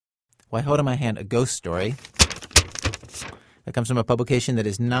Well, I hold in my hand a ghost story that comes from a publication that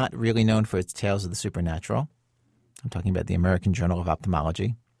is not really known for its tales of the supernatural. I'm talking about the American Journal of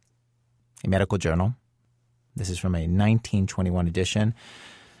Ophthalmology, a medical journal. This is from a 1921 edition.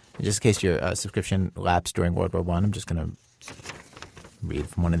 Just in case your subscription lapsed during World War I, I'm just going to read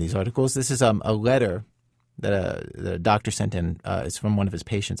from one of these articles. This is a letter that the doctor sent in. It's from one of his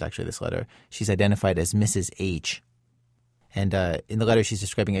patients, actually, this letter. She's identified as Mrs. H. And in the letter, she's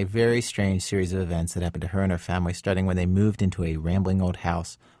describing a very strange series of events that happened to her and her family, starting when they moved into a rambling old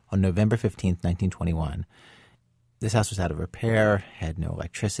house on November 15th, 1921. This house was out of repair, had no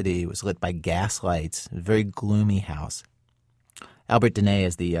electricity, was lit by gas lights, a very gloomy house. Albert Dene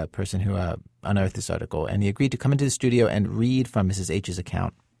is the person who unearthed this article, and he agreed to come into the studio and read from Mrs. H's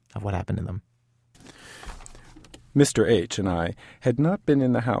account of what happened to them. Mr. H. and I had not been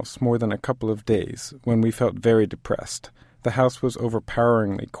in the house more than a couple of days when we felt very depressed. The house was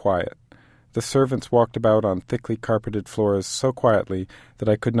overpoweringly quiet. The servants walked about on thickly carpeted floors so quietly that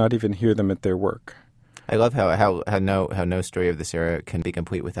I could not even hear them at their work. I love how no story of this era can be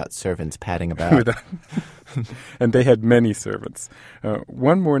complete without servants padding about. And they had many servants.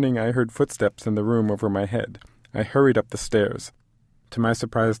 One morning I heard footsteps in the room over my head. I hurried up the stairs. To my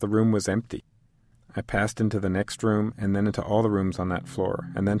surprise, the room was empty. I passed into the next room and then into all the rooms on that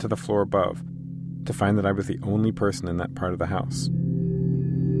floor, and then to the floor above, to find that I was the only person in that part of the house.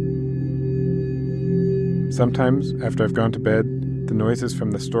 Sometimes, after I've gone to bed, the noises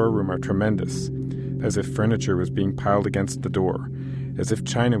from the storeroom are tremendous, as if furniture was being piled against the door, as if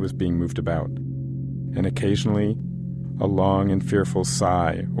china was being moved about, and occasionally a long and fearful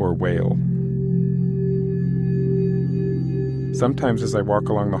sigh or wail. Sometimes as I walk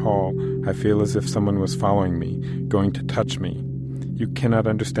along the hall, I feel as if someone was following me, going to touch me. You cannot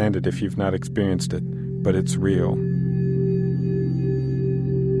understand it if you've not experienced it, but it's real.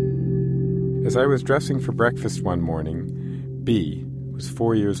 As I was dressing for breakfast one morning, B, who was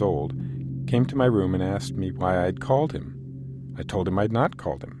 4 years old, came to my room and asked me why I'd called him. I told him I'd not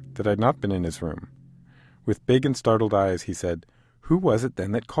called him, that I'd not been in his room. With big and startled eyes, he said, "Who was it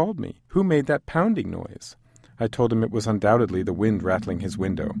then that called me? Who made that pounding noise?" I told him it was undoubtedly the wind rattling his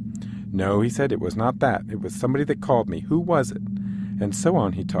window. "No," he said, "it was not that. It was somebody that called me. Who was it?" And so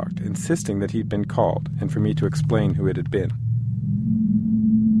on he talked, insisting that he'd been called, and for me to explain who it had been.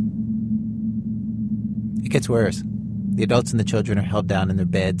 It gets worse. The adults and the children are held down in their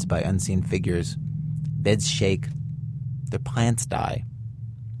beds by unseen figures. Beds shake. Their plants die.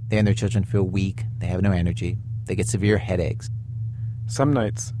 They and their children feel weak. They have no energy. They get severe headaches. Some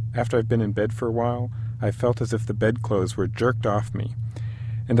nights, after I've been in bed for a while, I felt as if the bedclothes were jerked off me,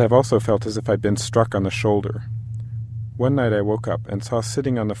 and I've also felt as if I'd been struck on the shoulder. One night I woke up and saw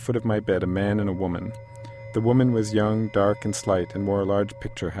sitting on the foot of my bed a man and a woman. The woman was young, dark, and slight, and wore a large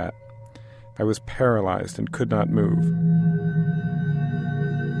picture hat. I was paralyzed and could not move.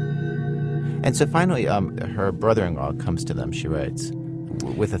 And so finally, her brother-in-law comes to them, she writes,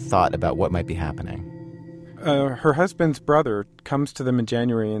 with a thought about what might be happening. Her husband's brother comes to them in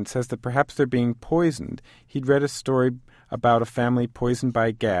January and says that perhaps they're being poisoned. He'd read a story about a family poisoned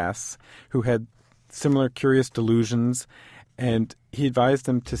by gas who had similar curious delusions, and he advised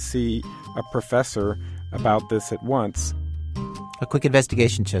them to see a professor about this at once. A quick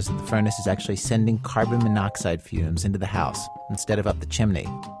investigation shows that the furnace is actually sending carbon monoxide fumes into the house instead of up the chimney.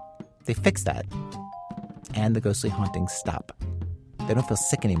 They fix that, and the ghostly hauntings stop. They don't feel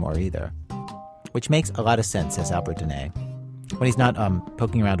sick anymore either, which makes a lot of sense, says Albert Dene. When he's not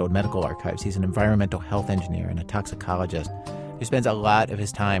poking around old medical archives, he's an environmental health engineer and a toxicologist who spends a lot of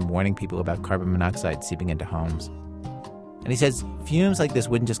his time warning people about carbon monoxide seeping into homes. And he says fumes like this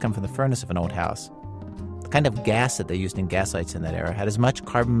wouldn't just come from the furnace of an old house. The kind of gas that they used in gaslights in that era had as much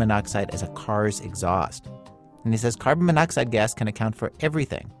carbon monoxide as a car's exhaust. And he says carbon monoxide gas can account for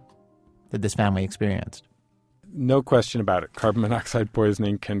everything that this family experienced. No question about it. Carbon monoxide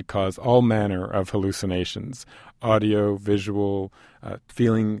poisoning can cause all manner of hallucinations. Audio, visual,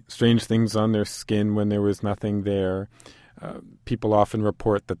 feeling strange things on their skin when there was nothing there. People often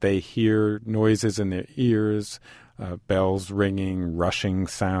report that they hear noises in their ears, bells ringing, rushing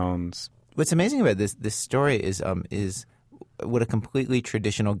sounds. What's amazing about this story is what a completely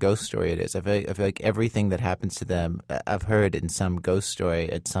traditional ghost story it is. I feel like everything that happens to them, I've heard in some ghost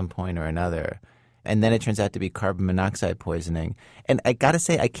story at some point or another. And then it turns out to be carbon monoxide poisoning. And I got to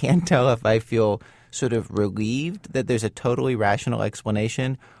say, I can't tell if I feel sort of relieved that there's a totally rational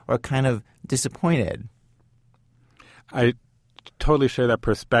explanation or kind of disappointed. I totally share that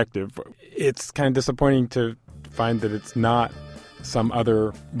perspective. It's kind of disappointing to find that it's not some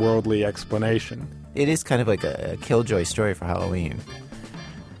other worldly explanation. It is kind of like a killjoy story for Halloween.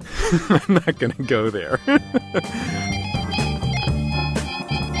 I'm not going to go there.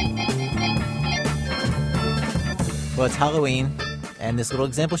 Well, it's Halloween, and this little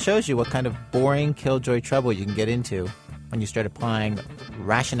example shows you what kind of boring killjoy trouble you can get into when you start applying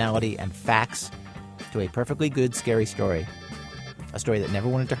rationality and facts to a perfectly good, scary story. A story that never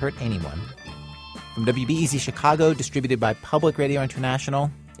wanted to hurt anyone. From WBEZ Chicago, distributed by Public Radio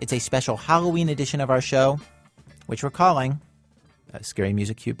International, it's a special Halloween edition of our show, which we're calling... scary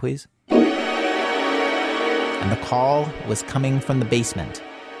music cue, please. And the call was coming from the basement.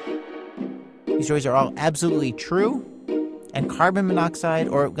 These stories are all absolutely true, and carbon monoxide,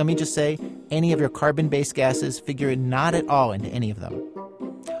 or let me just say, any of your carbon-based gases, figure not at all into any of them.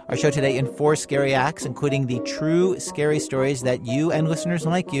 Our show today in 4 scary acts, including the true scary stories that you and listeners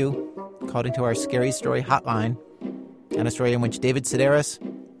like you called into our Scary Story hotline, and a story in which David Sedaris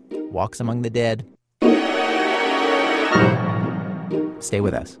walks among the dead. Stay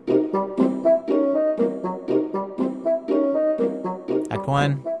with us. Act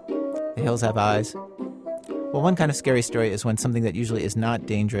 1, The Hills Have Eyes. Well, one kind of scary story is when something that usually is not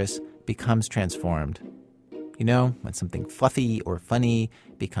dangerous becomes transformed. You know, when something fluffy or funny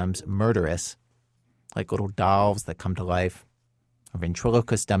becomes murderous, like little dolls that come to life, or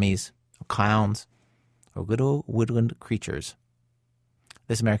ventriloquist dummies, or clowns, or little woodland creatures.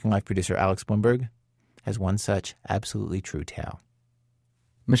 This American Life producer, Alex Blumberg, has one such absolutely true tale.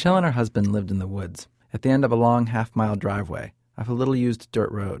 Michelle and her husband lived in the woods, at the end of a long half-mile driveway off a little-used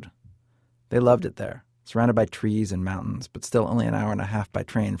dirt road. They loved it there, surrounded by trees and mountains, but still only an hour and a half by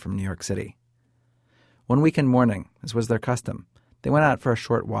train from New York City. One weekend morning, as was their custom, they went out for a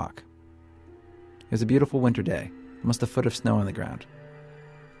short walk. It was a beautiful winter day, almost a foot of snow on the ground.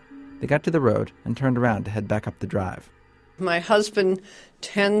 They got to the road and turned around to head back up the drive. My husband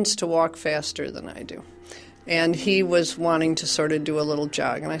tends to walk faster than I do, and he was wanting to sort of do a little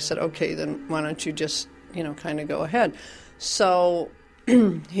jog, and I said, okay, then why don't you just, kind of go ahead. So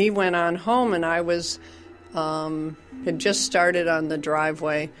he went on home, and I was had just started on the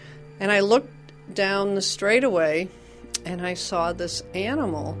driveway, and I looked down the straightaway, and I saw this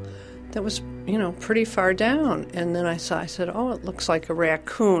animal that was, pretty far down. And then I said, oh, it looks like a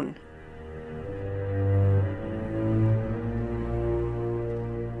raccoon.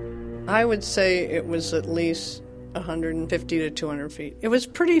 I would say it was at least 150 to 200 feet. It was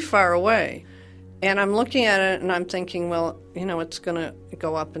pretty far away. And I'm looking at it, and I'm thinking, well, it's going to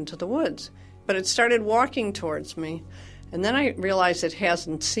go up into the woods. But it started walking towards me. And then I realized it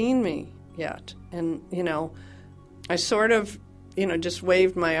hasn't seen me yet. And, I sort of, just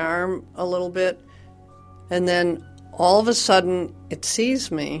waved my arm a little bit. And then all of a sudden it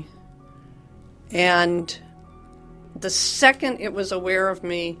sees me. And the second it was aware of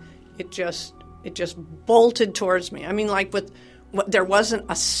me, it just bolted towards me. I mean, there wasn't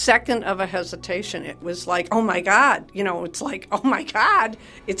a second of a hesitation. It was like, oh my God, it's like, oh my God,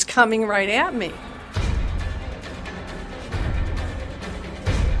 it's coming right at me.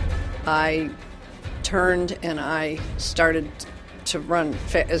 I turned and I started to run.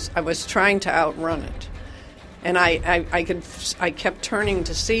 I was trying to outrun it, and I kept turning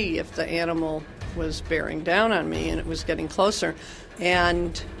to see if the animal was bearing down on me, and it was getting closer,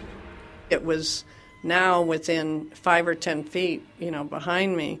 and it was now within 5 or 10 feet,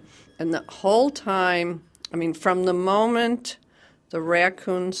 behind me, and the whole time, from the moment the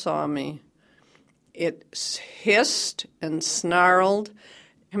raccoon saw me, it hissed and snarled.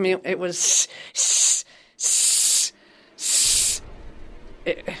 It was...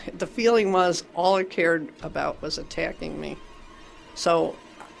 the feeling was all it cared about was attacking me. So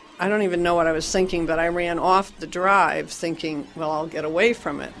I don't even know what I was thinking, but I ran off the drive thinking, well, I'll get away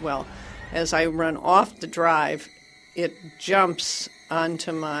from it. Well, as I run off the drive, it jumps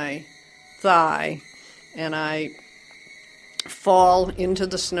onto my thigh, and I fall into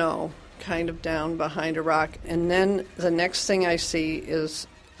the snow, kind of down behind a rock. And then the next thing I see is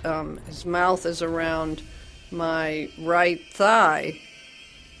his mouth is around my right thigh.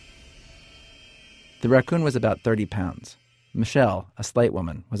 The raccoon was about 30 pounds. Michelle, a slight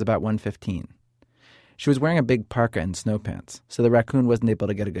woman, was about 115. She was wearing a big parka and snow pants, so the raccoon wasn't able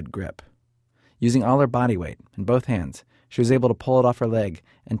to get a good grip. Using all her body weight in both hands, she was able to pull it off her leg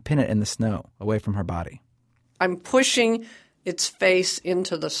and pin it in the snow away from her body. I'm pushing its face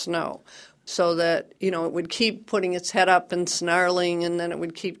into the snow so that, it would keep putting its head up and snarling, and then it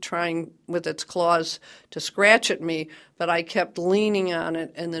would keep trying with its claws to scratch at me, but I kept leaning on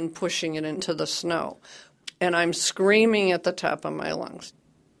it and then pushing it into the snow. And I'm screaming at the top of my lungs,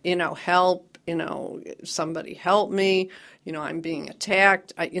 help, somebody help me, I'm being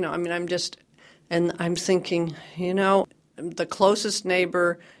attacked. I'm just, and I'm thinking, the closest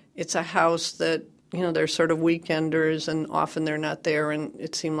neighbor it's a house that, they're sort of weekenders, and often they're not there, and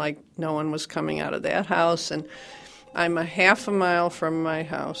it seemed like no one was coming out of that house. And I'm a half a mile from my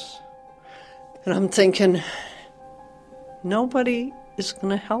house, and I'm thinking, nobody is going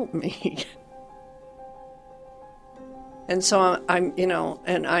to help me. And so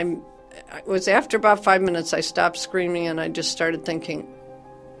it was after about 5 minutes I stopped screaming, and I just started thinking,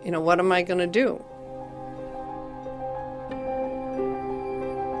 what am I going to do?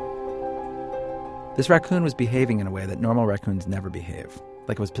 This raccoon was behaving in a way that normal raccoons never behave,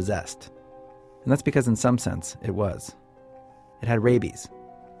 like it was possessed. And that's because in some sense, it was. It had rabies,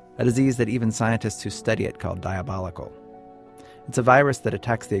 a disease that even scientists who study it call diabolical. It's a virus that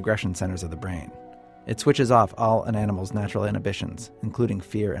attacks the aggression centers of the brain. It switches off all an animal's natural inhibitions, including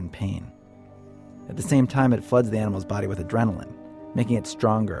fear and pain. At the same time, it floods the animal's body with adrenaline, making it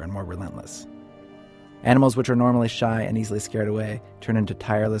stronger and more relentless. Animals which are normally shy and easily scared away turn into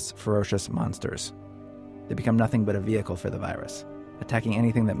tireless, ferocious monsters. They become nothing but a vehicle for the virus, attacking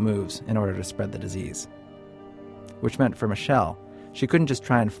anything that moves in order to spread the disease. Which meant for Michelle, she couldn't just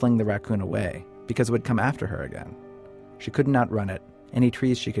try and fling the raccoon away, because it would come after her again. She couldn't outrun it. Any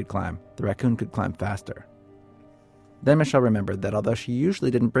trees she could climb, the raccoon could climb faster. Then Michelle remembered that although she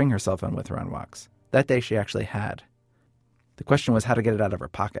usually didn't bring her cell phone with her on walks, that day she actually had. The question was how to get it out of her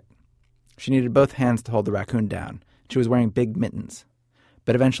pocket. She needed both hands to hold the raccoon down. She was wearing big mittens.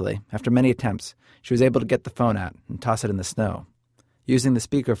 But eventually, after many attempts, she was able to get the phone out and toss it in the snow. Using the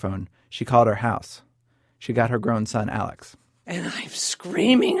speakerphone, she called her house. She got her grown son, Alex. And I'm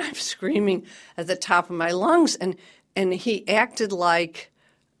screaming at the top of my lungs. And he acted like,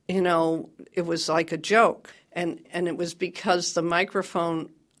 it was like a joke. And it was because the microphone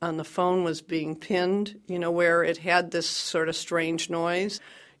on the phone was being pinned, where it had this sort of strange noise.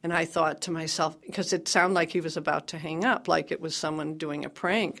 And I thought to myself, because it sounded like he was about to hang up, like it was someone doing a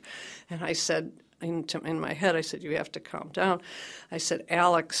prank. And I said, in my head, I said, you have to calm down. I said,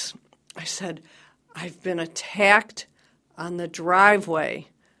 Alex, I've been attacked on the driveway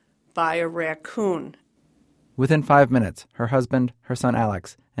by a raccoon. Within 5 minutes, her husband, her son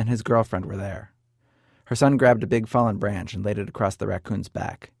Alex, and his girlfriend were there. Her son grabbed a big fallen branch and laid it across the raccoon's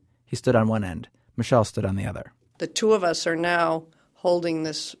back. He stood on one end. Michelle stood on the other. The two of us are now holding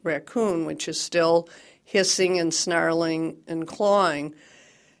this raccoon, which is still hissing and snarling and clawing.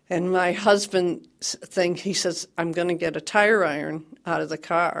 And my husband he says, I'm going to get a tire iron out of the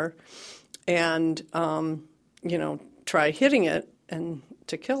car and, try hitting it and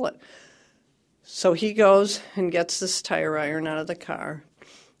to kill it. So he goes and gets this tire iron out of the car,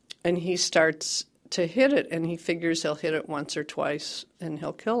 and he starts to hit it, and he figures he'll hit it once or twice and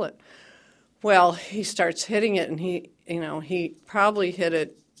he'll kill it. Well, he starts hitting it, and he probably hit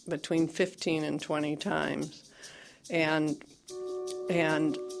it between 15 and 20 times. And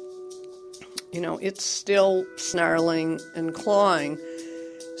it's still snarling and clawing.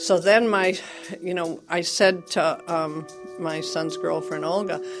 So then I said to my son's girlfriend,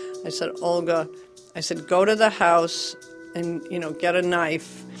 Olga, Olga, go to the house and, get a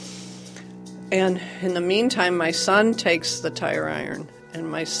knife. And in the meantime, my son takes the tire iron,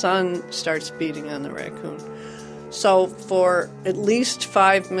 and my son starts beating on the raccoon. So for at least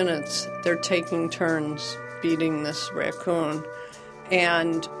 5 minutes, they're taking turns beating this raccoon.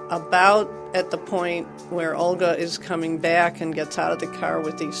 And about at the point where Olga is coming back and gets out of the car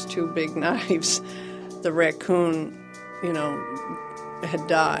with these two big knives, the raccoon, had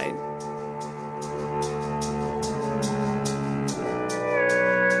died.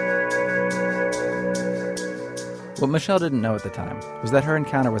 What Michelle didn't know at the time was that her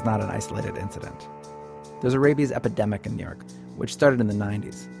encounter was not an isolated incident. There's a rabies epidemic in New York, which started in the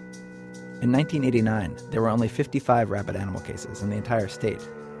 90s. In 1989, there were only 55 rabid animal cases in the entire state.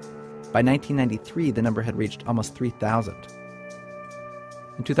 By 1993, the number had reached almost 3,000.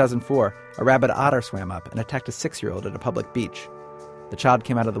 In 2004, a rabid otter swam up and attacked a 6-year-old at a public beach. The child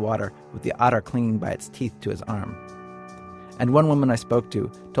came out of the water with the otter clinging by its teeth to his arm. And one woman I spoke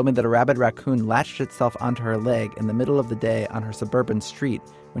to told me that a rabid raccoon latched itself onto her leg in the middle of the day on her suburban street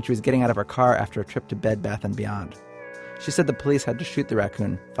when she was getting out of her car after a trip to Bed Bath & Beyond. She said the police had to shoot the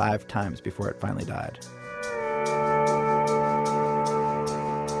raccoon 5 times before it finally died.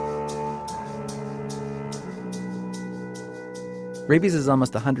 Rabies is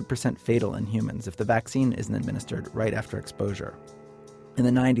almost 100% fatal in humans if the vaccine isn't administered right after exposure. In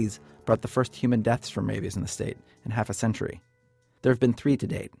the 90s, brought the first human deaths from rabies in the state in half a century. There have been 3 to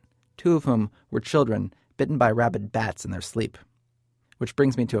date, 2 of whom were children bitten by rabid bats in their sleep. Which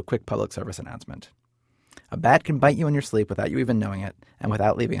brings me to a quick public service announcement. A bat can bite you in your sleep without you even knowing it and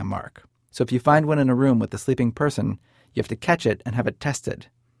without leaving a mark. So if you find one in a room with a sleeping person, you have to catch it and have it tested.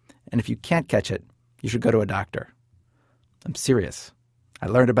 and if you can't catch it, you should go to a doctor. I'm serious. I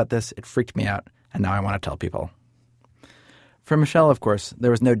learned about this, it freaked me out, and now I want to tell people. For Michelle, of course,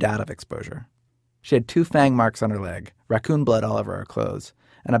 there was no doubt of exposure. She had 2 fang marks on her leg, raccoon blood all over her clothes,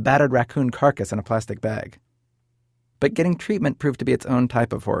 and a battered raccoon carcass in a plastic bag. But getting treatment proved to be its own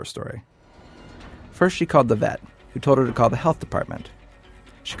type of horror story. First, she called the vet, who told her to call the health department.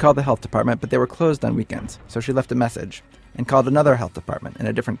 She called the health department, but they were closed on weekends, so she left a message and called another health department in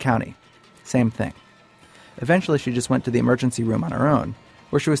a different county. Same thing. Eventually, she just went to the emergency room on her own,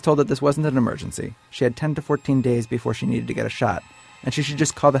 where she was told that this wasn't an emergency. She had 10 to 14 days before she needed to get a shot, and she should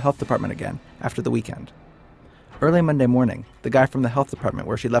just call the health department again after the weekend. Early Monday morning, the guy from the health department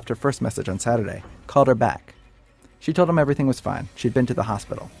where she left her first message on Saturday called her back. She told him everything was fine. She'd been to the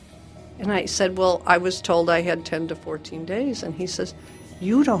hospital. And I said, well, I was told I had 10 to 14 days. And he says,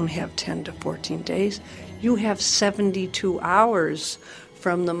 you don't have 10 to 14 days. You have 72 hours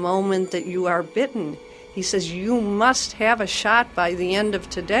from the moment that you are bitten. He says, you must have a shot by the end of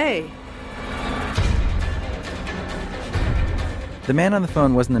today. The man on the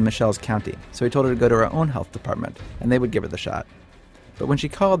phone wasn't in Michelle's county, so he told her to go to her own health department, and they would give her the shot. But when she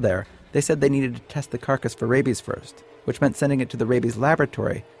called there, they said they needed to test the carcass for rabies first, which meant sending it to the rabies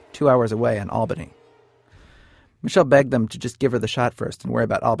laboratory 2 hours away in Albany. Michelle begged them to just give her the shot first and worry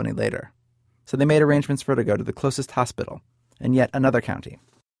about Albany later. So they made arrangements for her to go to the closest hospital, in yet another county.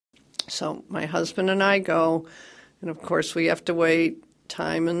 So my husband and I go, and of course we have to wait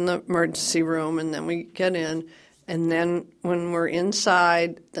time in the emergency room, and then we get in. And then when we're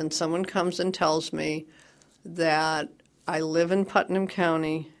inside, then someone comes and tells me that I live in Putnam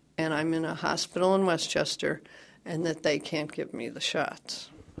County and I'm in a hospital in Westchester and that they can't give me the shots.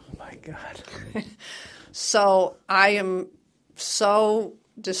 Oh, my God. So I am so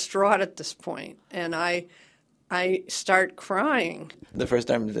distraught at this point, and I start crying. The first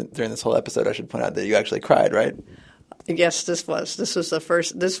time during this whole episode, I should point out that you actually cried, right? Yes, this was the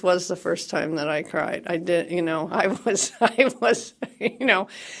first time that I cried. I did, You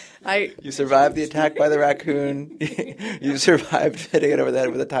survived the attack by the raccoon. You survived hitting it over the head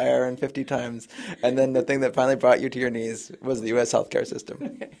with a tire and 50 times. And then the thing that finally brought you to your knees was the U.S. healthcare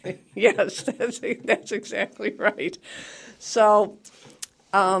system. Yes, that's exactly right. So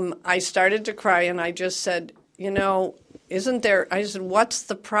I started to cry, and I just said, isn't there, I said, what's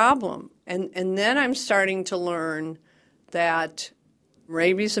the problem? And then I'm starting to learn that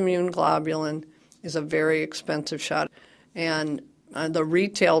rabies immune globulin is a very expensive shot. And the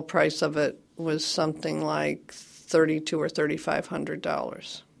retail price of it was something like $3,200 or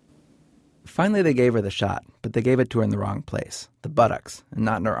 $3,500. Finally, they gave her the shot, but they gave it to her in the wrong place, the buttocks, and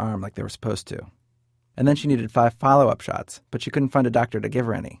not in her arm like they were supposed to. And then she needed 5 follow-up shots, but she couldn't find a doctor to give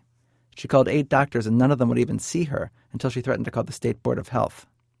her any. She called 8 doctors, and none of them would even see her until she threatened to call the State Board of Health.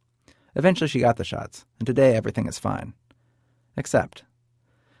 Eventually, she got the shots, and today everything is fine. Except,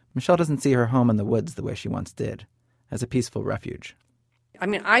 Michelle doesn't see her home in the woods the way she once did, as a peaceful refuge. I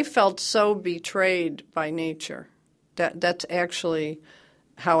mean, I felt so betrayed by nature. That's actually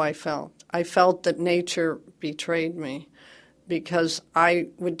how I felt. I felt that nature betrayed me because I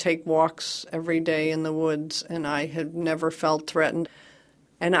would take walks every day in the woods, and I had never felt threatened.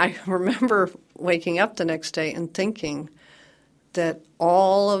 And I remember waking up the next day and thinking that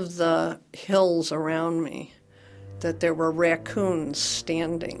all of the hills around me, that there were raccoons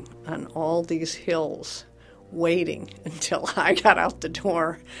standing on all these hills waiting until I got out the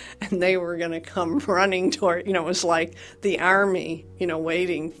door, and they were going to come running toward, it was like the army,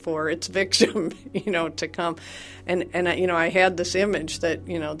 waiting for its victim, to come. And I had this image that,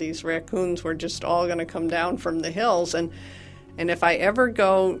 these raccoons were just all going to come down from the hills. And if I ever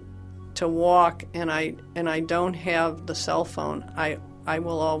go to walk and I don't have the cell phone, I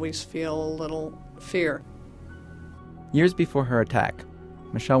will always feel a little fear. Years before her attack,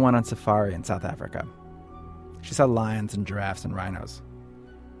 Michelle went on safari in South Africa. She saw lions and giraffes and rhinos.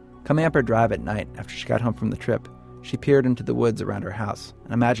 Coming up her drive at night after she got home from the trip, she peered into the woods around her house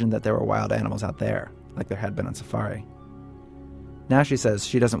and imagined that there were wild animals out there, like there had been on safari. Now she says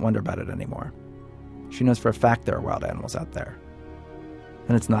she doesn't wonder about it anymore. She knows for a fact there are wild animals out there.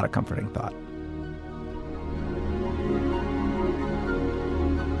 And it's not a comforting thought.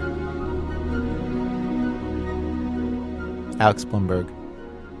 Alex Blumberg.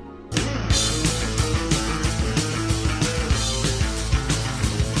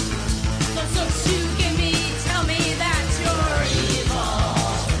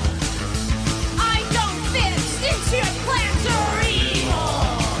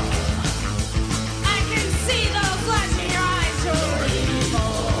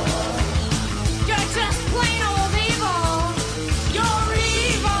 You're just plain old evil. You're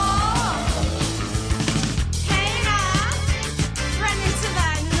evil.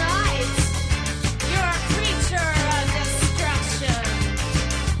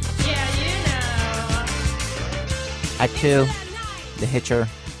 Act 2, The Hitcher.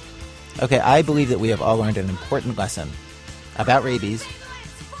 Okay, I believe that we have all learned an important lesson about rabies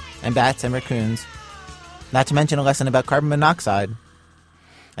and bats and raccoons, not to mention a lesson about carbon monoxide.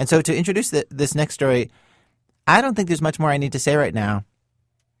 And so to introduce this next story, I don't think there's much more I need to say right now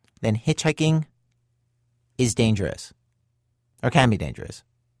than hitchhiking is dangerous, or can be dangerous.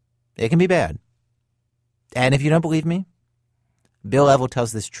 It can be bad. And if you don't believe me, Bill Evell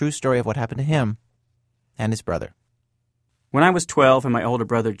tells this true story of what happened to him and his brother. When I was 12 and my older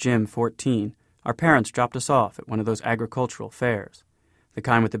brother Jim 14, our parents dropped us off at one of those agricultural fairs, the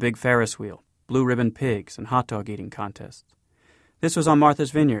kind with the big Ferris wheel, blue-ribbon pigs, and hot dog eating contests. This was on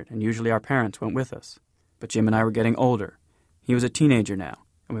Martha's Vineyard, and usually our parents went with us. But Jim and I were getting older. He was a teenager now,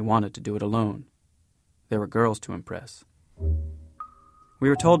 and we wanted to do it alone. There were girls to impress. We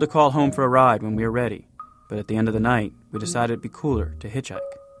were told to call home for a ride when we were ready, but at the end of the night, we decided it'd be cooler to hitchhike.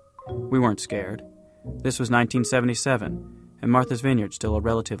 We weren't scared. This was 1977, and Martha's Vineyard still a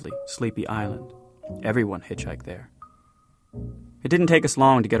relatively sleepy island. Everyone hitchhiked there. It didn't take us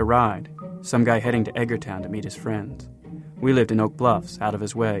long to get a ride, some guy heading to Edgartown to meet his friends. We lived in Oak Bluffs, out of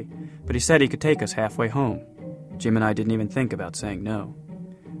his way, but he said he could take us halfway home. Jim and I didn't even think about saying no.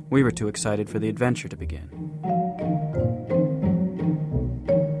 We were too excited for the adventure to begin.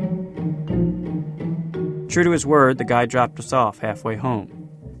 True to his word, the guy dropped us off halfway home.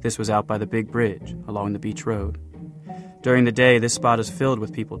 This was out by the big bridge, along the beach road. During the day, this spot is filled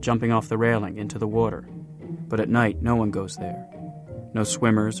with people jumping off the railing into the water. But at night, no one goes there. No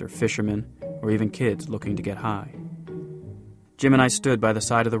swimmers or fishermen, or even kids looking to get high. Jim and I stood by the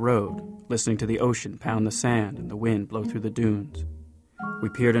side of the road, listening to the ocean pound the sand and the wind blow through the dunes. We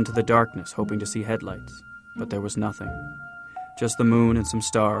peered into the darkness, hoping to see headlights, but there was nothing. Just the moon and some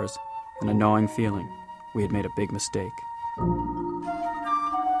stars, and a gnawing feeling we had made a big mistake.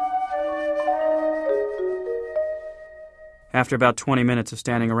 After about 20 minutes of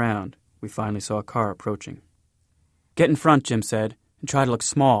standing around, we finally saw a car approaching. "Get in front," Jim said, "and try to look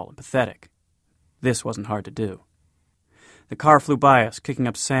small and pathetic." This wasn't hard to do. The car flew by us, kicking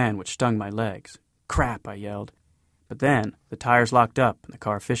up sand which stung my legs. "Crap," I yelled. But then the tires locked up and the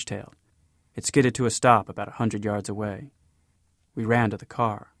car fishtailed. It skidded to a stop about 100 yards away. We ran to the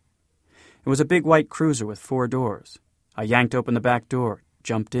car. It was a big white cruiser with 4 doors. I yanked open the back door,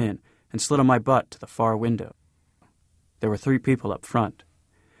 jumped in, and slid on my butt to the far window. There were 3 people up front.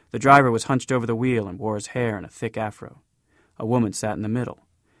 The driver was hunched over the wheel and wore his hair in a thick afro. A woman sat in the middle.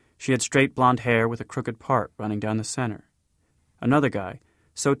 She had straight blonde hair with a crooked part running down the center. Another guy,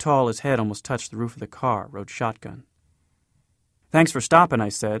 so tall his head almost touched the roof of the car, rode shotgun. "Thanks for stopping," I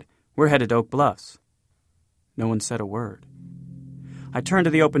said. "We're headed to Oak Bluffs." No one said a word. I turned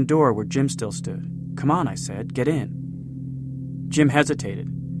to the open door where Jim still stood. "Come on," I said. "Get in." Jim hesitated.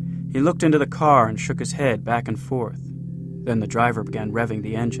 He looked into the car and shook his head back and forth. Then the driver began revving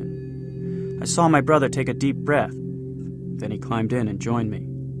the engine. I saw my brother take a deep breath. Then he climbed in and joined me.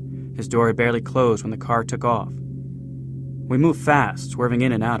 His door had barely closed when the car took off. We moved fast, swerving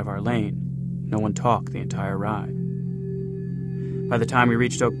in and out of our lane. No one talked the entire ride. By the time we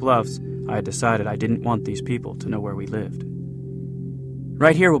reached Oak Bluffs, I had decided I didn't want these people to know where we lived.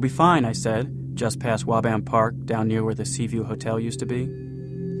 "Right here will be fine," I said, just past Wabam Park, down near where the Seaview Hotel used to be.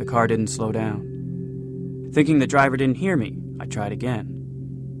 The car didn't slow down. Thinking the driver didn't hear me, I tried again.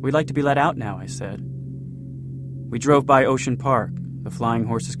 "We'd like to be let out now," I said. We drove by Ocean Park, the Flying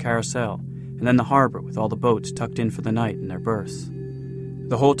Horses Carousel, and then the harbor with all the boats tucked in for the night in their berths.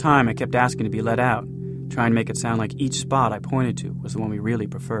 The whole time I kept asking to be let out, trying to make it sound like each spot I pointed to was the one we really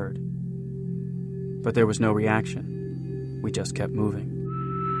preferred. But there was no reaction. We just kept moving.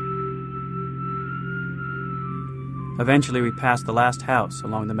 Eventually we passed the last house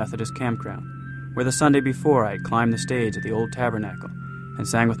along the Methodist campground, where the Sunday before I had climbed the stage at the old tabernacle and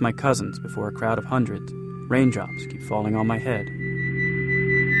sang with my cousins before a crowd of hundreds. Raindrops keep falling on my head.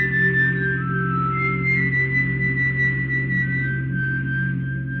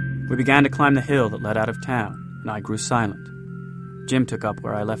 We began to climb the hill that led out of town, and I grew silent. Jim took up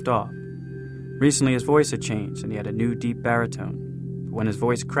where I left off. Recently his voice had changed, and he had a new deep baritone. But when his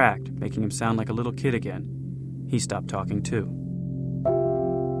voice cracked, making him sound like a little kid again, he stopped talking too.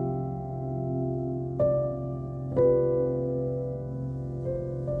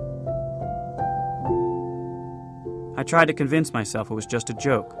 I tried to convince myself it was just a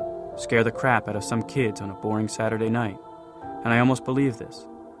joke, scare the crap out of some kids on a boring Saturday night, and I almost believed this.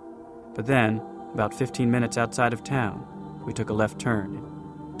 But then, about 15 minutes outside of town, we took a left turn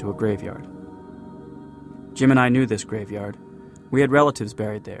to a graveyard. Jim and I knew this graveyard. We had relatives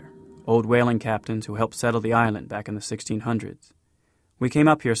buried there, old whaling captains who helped settle the island back in the 1600s. We came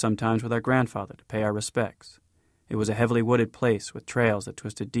up here sometimes with our grandfather to pay our respects. It was a heavily wooded place with trails that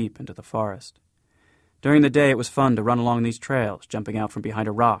twisted deep into the forest. During the day, it was fun to run along these trails, jumping out from behind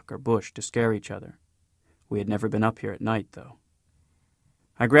a rock or bush to scare each other. We had never been up here at night, though.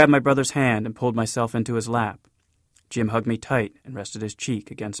 I grabbed my brother's hand and pulled myself into his lap. Jim hugged me tight and rested his cheek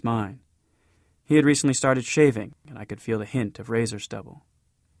against mine. He had recently started shaving, and I could feel the hint of razor stubble.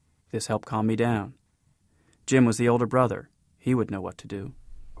 This helped calm me down. Jim was the older brother. He would know what to do.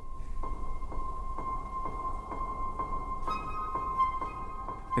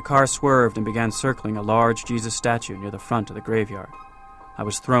 The car swerved and began circling a large Jesus statue near the front of the graveyard. I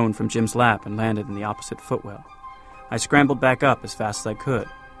was thrown from Jim's lap and landed in the opposite footwell. I scrambled back up as fast as I could,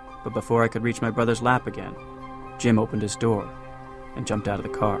 but before I could reach my brother's lap again, Jim opened his door and jumped out of the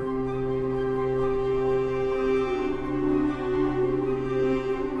car.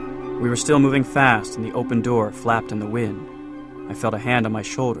 We were still moving fast, and the open door flapped in the wind. I felt a hand on my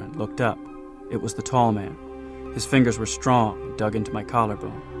shoulder and looked up. It was the tall man. His fingers were strong and dug into my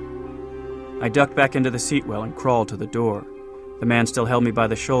collarbone. I ducked back into the seat well and crawled to the door. The man still held me by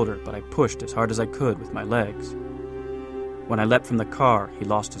the shoulder, but I pushed as hard as I could with my legs. When I leapt from the car, he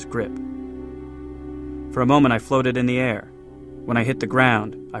lost his grip. For a moment, I floated in the air. When I hit the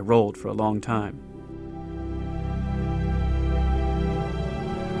ground, I rolled for a long time.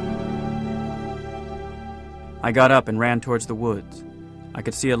 I got up and ran towards the woods. I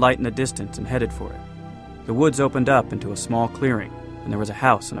could see a light in the distance and headed for it. The woods opened up into a small clearing, and there was a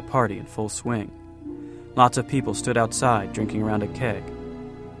house and a party in full swing. Lots of people stood outside drinking around a keg.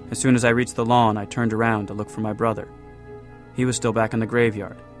 As soon as I reached the lawn, I turned around to look for my brother. He was still back in the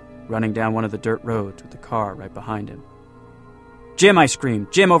graveyard, running down one of the dirt roads with the car right behind him. "Jim!" I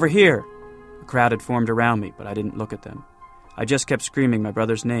screamed. "Jim, over here!" A crowd had formed around me, but I didn't look at them. I just kept screaming my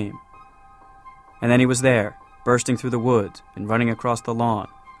brother's name. And then he was there, bursting through the woods and running across the lawn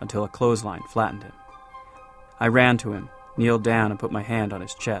until a clothesline flattened him. I ran to him, kneeled down, and put my hand on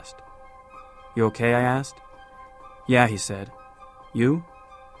his chest. "You okay?" I asked. "Yeah," he said. "You?"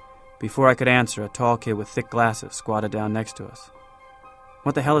 Before I could answer, a tall kid with thick glasses squatted down next to us.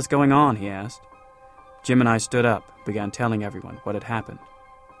 "What the hell is going on?" he asked. Jim and I stood up, began telling everyone what had happened.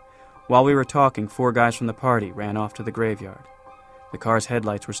 While we were talking, 4 guys from the party ran off to the graveyard. The car's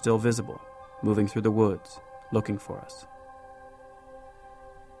headlights were still visible, moving through the woods, looking for us.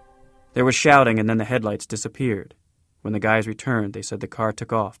 There was shouting, and then the headlights disappeared. When the guys returned, they said the car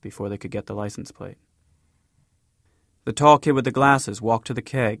took off before they could get the license plate. The tall kid with the glasses walked to the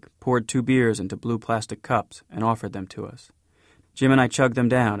keg, poured 2 beers into blue plastic cups, and offered them to us. Jim and I chugged them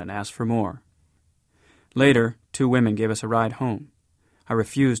down and asked for more. Later, 2 women gave us a ride home. I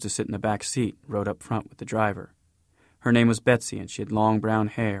refused to sit in the back seat, rode up front with the driver. Her name was Betsy, and she had long brown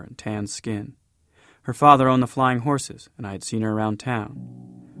hair and tan skin. Her father owned the Flying Horses, and I had seen her around town.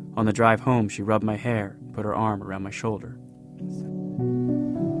 On the drive home, she rubbed my hair and put her arm around my shoulder.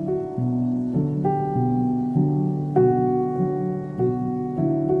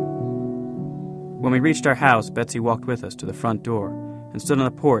 When we reached our house, Betsy walked with us to the front door and stood on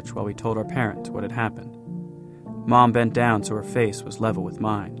the porch while we told our parents what had happened. Mom bent down so her face was level with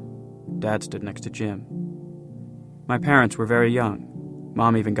mine. Dad stood next to Jim. My parents were very young.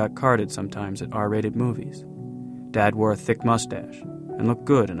 Mom even got carded sometimes at R-rated movies. Dad wore a thick mustache and looked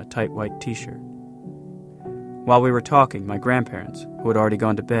good in a tight white t-shirt. While we were talking, my grandparents, who had already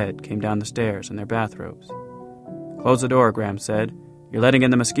gone to bed, came down the stairs in their bathrobes. "Close the door," Gram said. "You're letting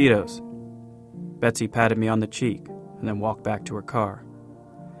in the mosquitoes." Betsy patted me on the cheek and then walked back to her car.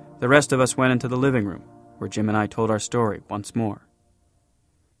 The rest of us went into the living room, where Jim and I told our story once more.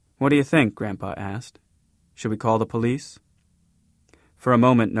 "What do you think?" Grandpa asked. "Should we call the police?" For a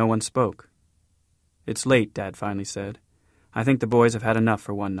moment, no one spoke. "It's late," Dad finally said. "I think the boys have had enough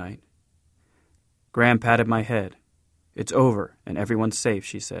for one night." Gram patted my head. "It's over, and everyone's safe,"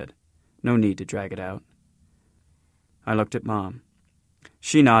 she said. "No need to drag it out." I looked at Mom.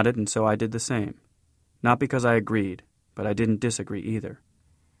 She nodded, and so I did the same. Not because I agreed, but I didn't disagree either.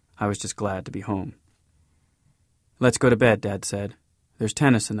 I was just glad to be home. "Let's go to bed," Dad said. "There's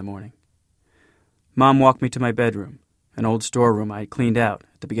tennis in the morning." Mom walked me to my bedroom, an old storeroom I had cleaned out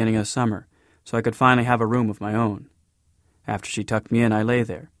at the beginning of the summer so I could finally have a room of my own. After she tucked me in, I lay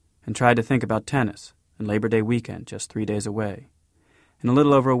there and tried to think about tennis and Labor Day weekend just 3 days away. In a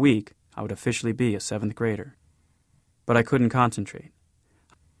little over a week, I would officially be a 7th grader. But I couldn't concentrate.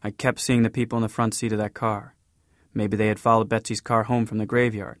 I kept seeing the people in the front seat of that car. Maybe they had followed Betsy's car home from the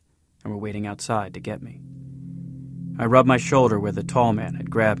graveyard and were waiting outside to get me. I rubbed my shoulder where the tall man had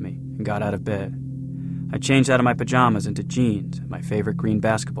grabbed me and got out of bed. I changed out of my pajamas into jeans and my favorite green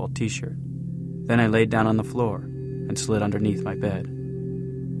basketball t-shirt. Then I laid down on the floor and slid underneath my bed.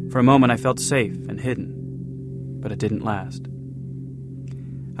 For a moment I felt safe and hidden. but it didn't last.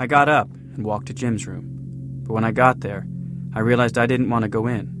 I got up and walked to Jim's room, but when I got there, I realized I didn't want to go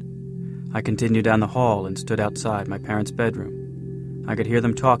in. I continued down the hall and stood outside my parents' bedroom. I could hear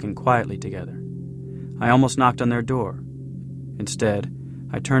them talking quietly together. I almost knocked on their door. Instead,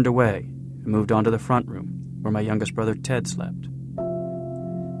 I turned away and moved on to the front room, where my youngest brother Ted slept.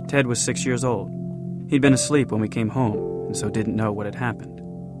 Ted was 6 years old. He'd been asleep when we came home, and so didn't know what had happened.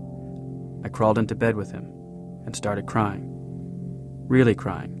 I crawled into bed with him and started crying. Really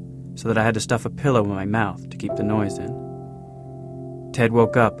crying, so that I had to stuff a pillow in my mouth to keep the noise in. Ted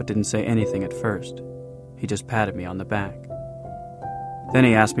woke up but didn't say anything at first. He just patted me on the back. Then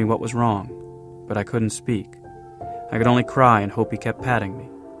he asked me what was wrong, but I couldn't speak. I could only cry and hope he kept patting me.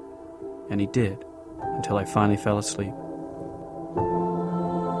 And he did, until I finally fell asleep.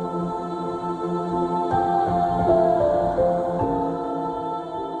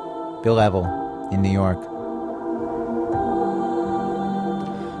 Bill Level in New York.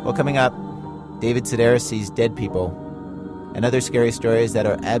 Well, coming up, David Sedaris sees dead people and other scary stories that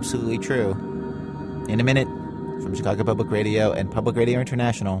are absolutely true. In a minute, from Chicago Public Radio and Public Radio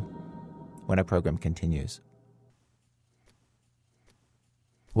International, when our program continues.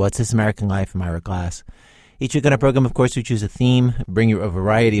 What's This American Life? I'm Ira Glass. Each week on our program, of course, we choose a theme, bring you a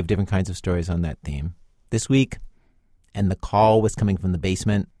variety of different kinds of stories on that theme. This week, and the call was coming from the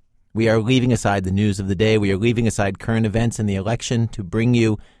basement. We are leaving aside the news of the day. We are leaving aside current events and the election to bring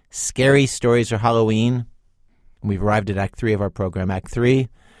you scary stories for Halloween. We've arrived at Act 3 of our program, Act 3,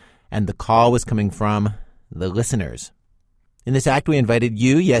 and the call was coming from the listeners. In this act, we invited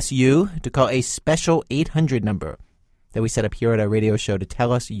you, yes, you, to call a special 800 number that we set up here at our radio show to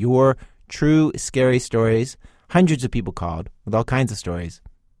tell us your true scary stories. Hundreds of people called with all kinds of stories.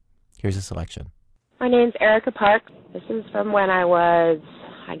 Here's a selection. My name's Erica Park. This is from when I was,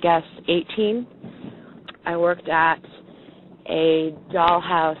 18. I worked at a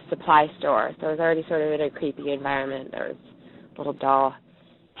dollhouse supply store, so I was already sort of in a creepy environment. There was little doll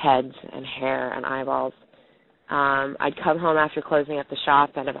heads and hair and eyeballs. I'd come home after closing up the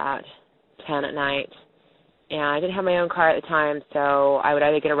shop at about 10 at night, and I didn't have my own car at the time, so I would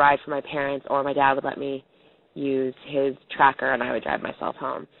either get a ride from my parents or my dad would let me use his tracker and I would drive myself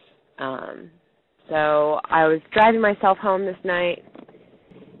home. So I was driving myself home this night,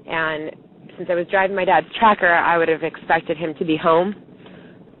 and since I was driving my dad's tracker, I would have expected him to be home.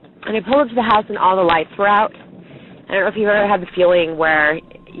 And I pulled up to the house and all the lights were out. I don't know if you've ever had the feeling where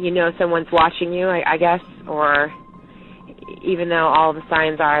you know someone's watching you, I guess, or even though all the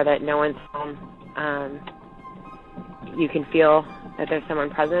signs are that no one's home, you can feel that there's someone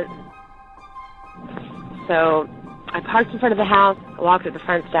present. So I parked in front of the house, walked up the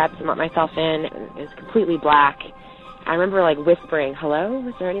front steps and let myself in. It was completely black. I remember, whispering, hello,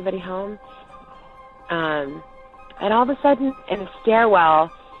 is there anybody home? And all of a sudden, in the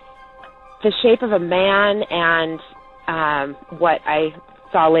stairwell, the shape of a man and what I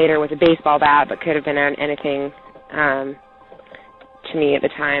saw later was a baseball bat, but could have been anything to me at the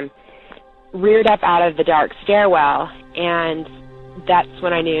time, reared up out of the dark stairwell, and that's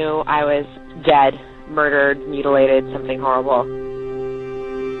when I knew I was dead, murdered, mutilated, something horrible.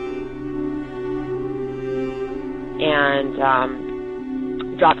 And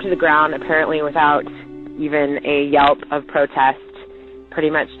dropped to the ground, apparently without even a yelp of protest, pretty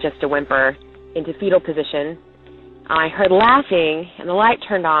much just a whimper, into fetal position. I heard laughing, and the light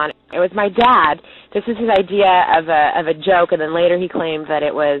turned on. It was my dad. This was his idea of a joke, and then later he claimed that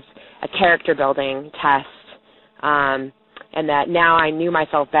it was a character-building test, and that now I knew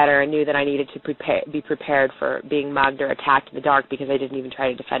myself better and knew that I needed to be prepared for being mugged or attacked in the dark because I didn't even try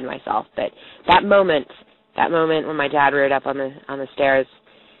to defend myself. But that moment when my dad reared up on the stairs,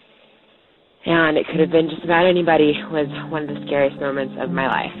 and it could have been just about anybody, was one of the scariest moments of my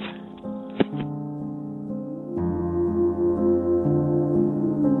life.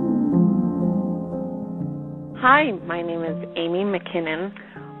 Hi, my name is Amy McKinnon.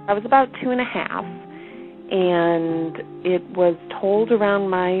 I was about 2.5, and it was told around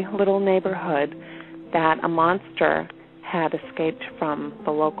my little neighborhood that a monster had escaped from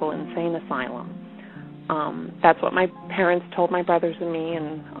the local insane asylum. That's what my parents told my brothers and me,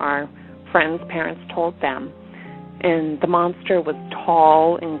 and our friends' parents told them. And the monster was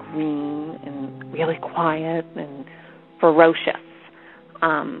tall and green and really quiet and ferocious.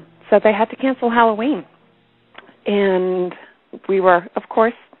 So they had to cancel Halloween. And we were, of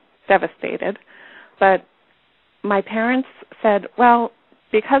course, devastated. But my parents said, well,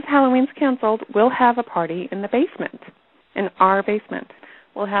 because Halloween's canceled, we'll have a party in the basement, in our basement.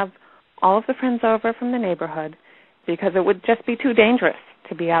 We'll have all of the friends over from the neighborhood because it would just be too dangerous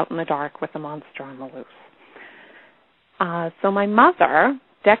to be out in the dark with a monster on the loose. So my mother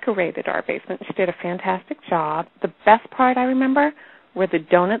decorated our basement. She did a fantastic job. The best part I remember were the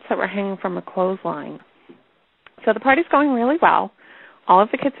donuts that were hanging from a clothesline. So the party's going really well. All of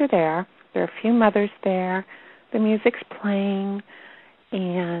the kids are there. There are a few mothers there. The music's playing.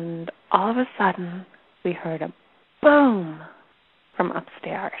 And all of a sudden, we heard a boom from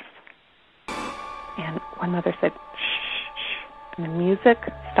upstairs. And one mother said, shh, shh. And the music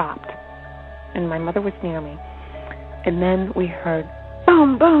stopped. And my mother was near me. And then we heard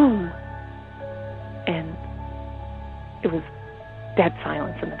boom, boom. And it was dead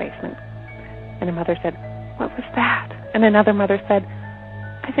silence in the basement. And a mother said, what was that? And another mother said,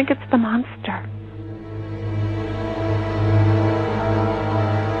 I think it's the monster.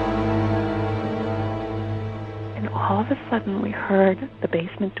 And all of a sudden we heard the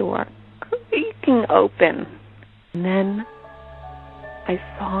basement door creaking open. And then I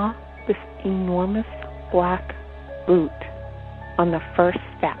saw this enormous black boot on the first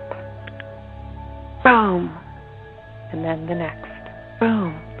step. Boom! And then the next.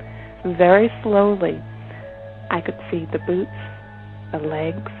 Boom! Very slowly, I could see the boots, the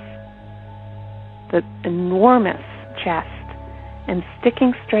legs, the enormous chest, and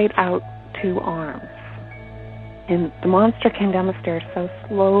sticking straight out 2 arms. And the monster came down the stairs so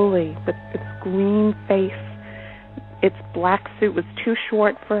slowly with its green face. Its black suit was too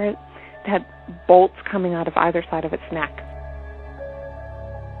short for it. It had bolts coming out of either side of its neck.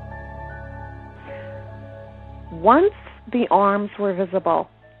 Once the arms were visible,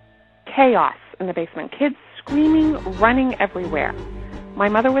 chaos in the basement. Kids screaming, running everywhere. My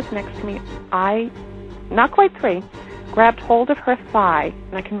mother was next to me. I, not quite 3, grabbed hold of her thigh,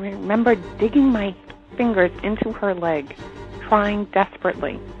 and I can remember digging my fingers into her leg, trying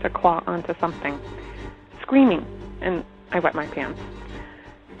desperately to claw onto something, screaming, and I wet my pants.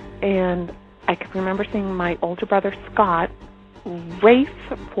 And I can remember seeing my older brother, Scott, race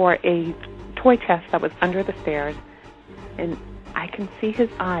for a toy chest that was under the stairs, and I can see his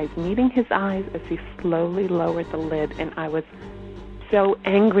eyes, meeting his eyes as he slowly lowered the lid, and I was so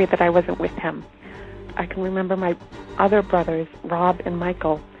angry that I wasn't with him. I can remember my other brothers, Rob and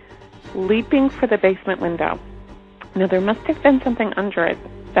Michael, leaping for the basement window. Now, there must have been something under it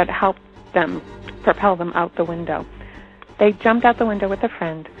that helped them propel them out the window. They jumped out the window with a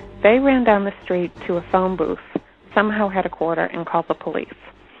friend. They ran down the street to a phone booth, somehow had a quarter, and called the police.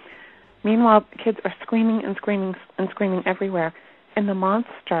 Meanwhile, kids are screaming and screaming and screaming everywhere, and the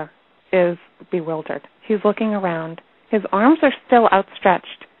monster is bewildered. He's looking around. His arms are still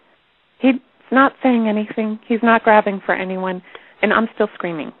outstretched. He's not saying anything. He's not grabbing for anyone, and I'm still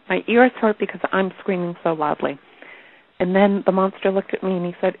screaming. My ears hurt because I'm screaming so loudly. And then the monster looked at me and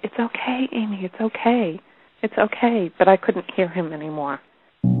he said, "It's okay, Amy, it's okay. It's okay." But I couldn't hear him anymore.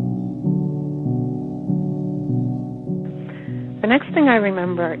 The next thing I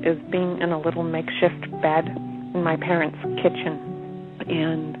remember is being in a little makeshift bed in my parents' kitchen,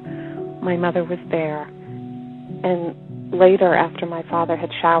 and my mother was there. And later, after my father had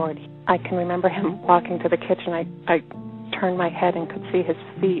showered, I can remember him walking to the kitchen. I turned my head and could see his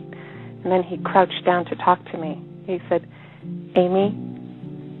feet, and then he crouched down to talk to me. He said, "Amy,"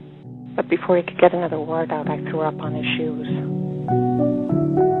 but before he could get another word out, I threw up on his shoes.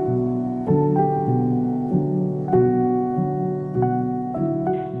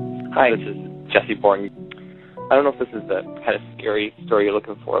 Hi, this is Jesse Bourne. I don't know if this is the kind of scary story you're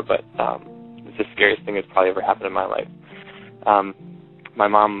looking for, but it's the scariest thing that's probably ever happened in my life. My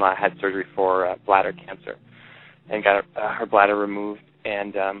mom had surgery for bladder cancer and got her bladder removed,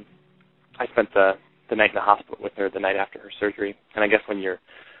 and I spent the night in the hospital with her the night after her surgery. And I guess when you're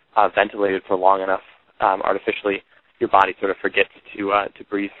ventilated for long enough, artificially, your body sort of forgets to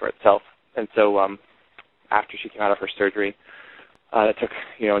breathe for itself. And so after she came out of her surgery, it took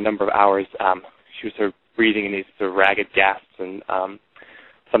a number of hours. She was sort of breathing in these sort of ragged gasps, and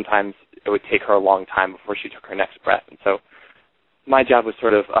sometimes it would take her a long time before she took her next breath. And so my job was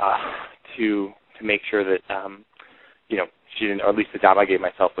sort of to make sure that she didn't, or at least the job I gave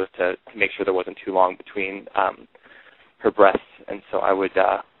myself was to make sure there wasn't too long between her breaths. And so I would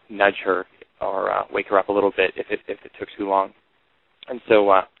nudge her or wake her up a little bit if it took too long. And so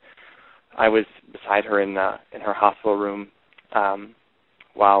I was beside her in her hospital room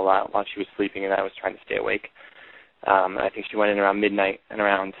while she was sleeping, and I was trying to stay awake. And I think she went in around midnight, and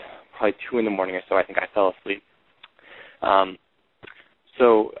around probably 2 in the morning or so, I think I fell asleep.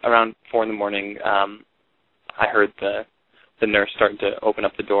 So around 4 in the morning, I heard the nurse starting to open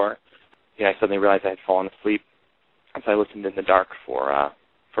up the door. I suddenly realized I had fallen asleep, and so I listened in the dark for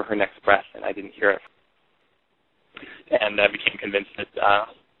her next breath, and I didn't hear it. And I became convinced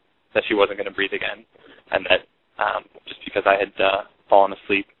that she wasn't going to breathe again, and that just because I had fallen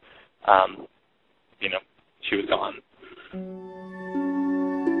asleep. She was gone.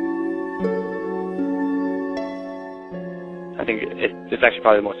 I think it's actually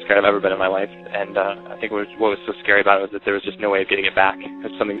probably the most scared I've ever been in my life, and I think what was so scary about it was that there was just no way of getting it back. It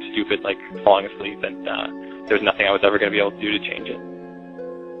was something stupid like falling asleep, and there was nothing I was ever going to be able to do to change it.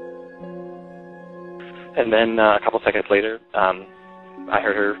 And then a couple seconds later, I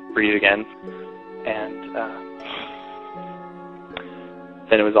heard her breathe again, and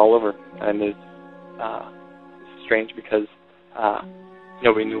then it was all over. And it was strange because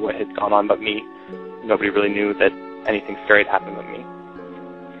nobody knew what had gone on but me. Nobody really knew that anything scary had happened with me.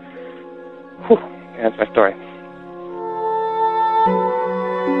 Whew. Yeah, that's my story.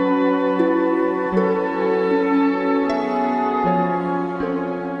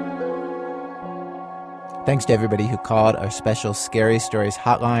 Thanks to everybody who called our special Scary Stories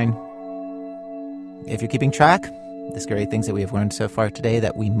hotline. If you're keeping track, the scary things that we have learned so far today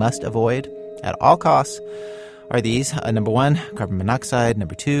that we must avoid at all costs are these. Number 1, carbon monoxide.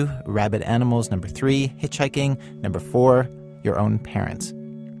 Number 2, rabid animals. Number 3, hitchhiking. Number 4, your own parents.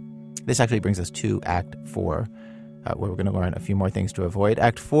 This actually brings us to Act 4, where we're going to learn a few more things to avoid.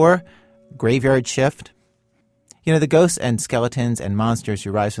 Act 4, graveyard shift. The ghosts and skeletons and monsters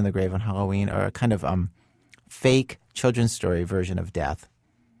who rise from the grave on Halloween are a kind of fake children's story version of death.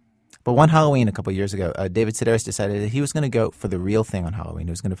 But one Halloween a couple years ago, David Sedaris decided that he was going to go for the real thing on Halloween.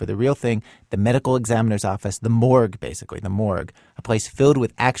 He was going to for the real thing, the medical examiner's office, the morgue, basically, the morgue, a place filled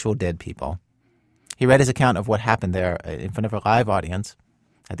with actual dead people. He read his account of what happened there in front of a live audience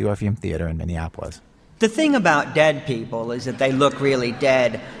at the Orpheum Theater in Minneapolis. The thing about dead people is that they look really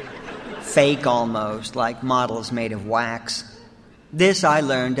dead, fake almost, like models made of wax. This I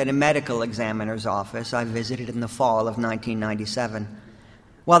learned at a medical examiner's office I visited in the fall of 1997.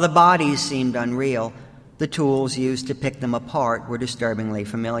 While the bodies seemed unreal, the tools used to pick them apart were disturbingly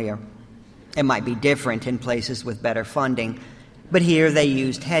familiar. It might be different in places with better funding, but here they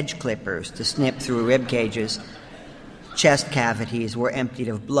used hedge clippers to snip through rib cages. Chest cavities were emptied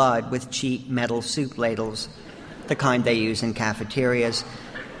of blood with cheap metal soup ladles, the kind they use in cafeterias,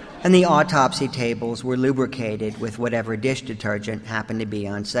 and the autopsy tables were lubricated with whatever dish detergent happened to be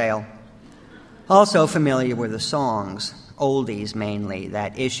on sale. Also familiar were the songs, oldies mainly,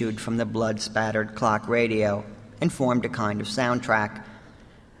 that issued from the blood-spattered clock radio and formed a kind of soundtrack.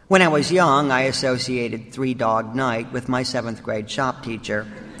 When I was young, I associated Three Dog Night with my 7th grade shop teacher,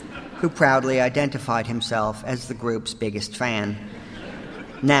 who proudly identified himself as the group's biggest fan.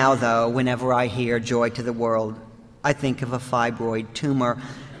 Now, though, whenever I hear Joy to the World, I think of a fibroid tumor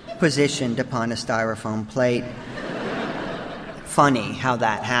positioned upon a styrofoam plate. Funny how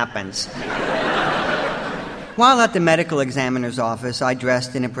that happens. While at the medical examiner's office, I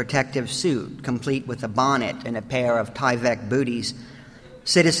dressed in a protective suit, complete with a bonnet and a pair of Tyvek booties.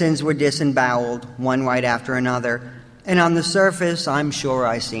 Citizens were disemboweled, one right after another, and on the surface, I'm sure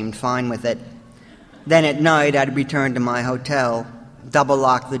I seemed fine with it. Then at night, I'd return to my hotel,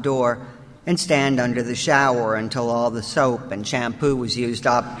 double-lock the door, and stand under the shower until all the soap and shampoo was used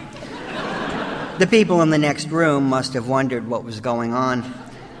up. The people in the next room must have wondered what was going on.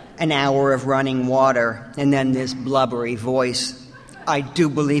 An hour of running water, and then this blubbery voice. I do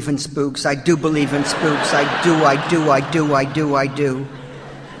believe in spooks. I do believe in spooks. I do.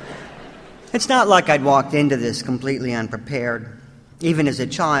 It's not like I'd walked into this completely unprepared. Even as a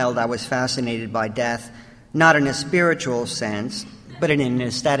child, I was fascinated by death, not in a spiritual sense, but in an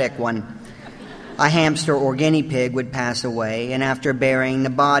aesthetic one. A hamster or guinea pig would pass away, and after burying the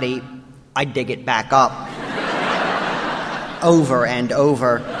body, I'd dig it back up. Over and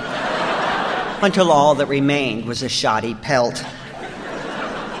over, until all that remained was a shoddy pelt.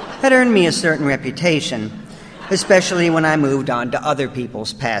 It earned me a certain reputation, especially when I moved on to other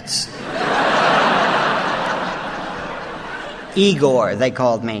people's pets. Igor, they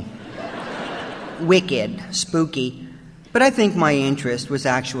called me. Wicked, spooky, but I think my interest was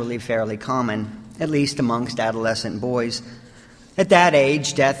actually fairly common, at least amongst adolescent boys. At that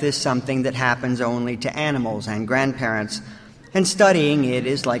age, death is something that happens only to animals and grandparents, and studying it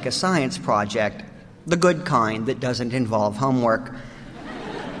is like a science project, the good kind that doesn't involve homework.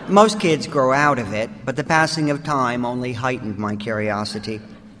 Most kids grow out of it, but the passing of time only heightened my curiosity.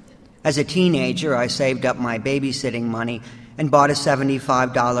 As a teenager, I saved up my babysitting money and bought a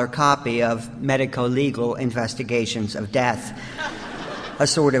 $75 copy of Medico-Legal Investigations of Death, a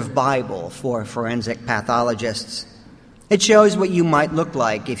sort of Bible for forensic pathologists. It shows what you might look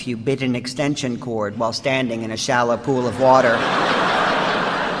like if you bit an extension cord while standing in a shallow pool of water.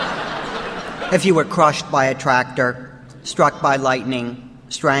 If you were crushed by a tractor, struck by lightning,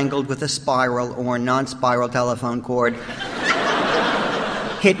 strangled with a spiral or non-spiral telephone cord,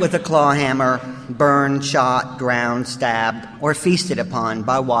 hit with a claw hammer, burned, shot, drowned, stabbed, or feasted upon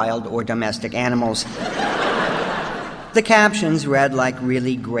by wild or domestic animals. The captions read like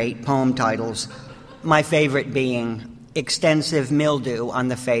really great poem titles, my favorite being Extensive Mildew on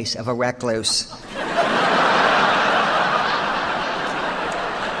the Face of a Recluse.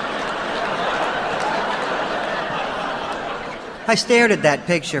 I stared at that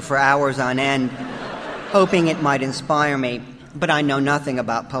picture for hours on end, hoping it might inspire me, but I know nothing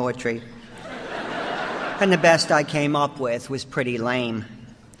about poetry. And the best I came up with was pretty lame.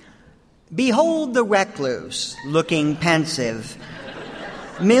 Behold the recluse, looking pensive.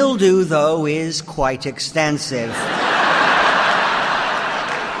 Mildew, though, is quite extensive.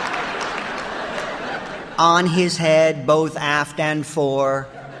 On his head, both aft and fore,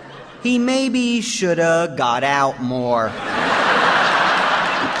 he maybe shoulda got out more.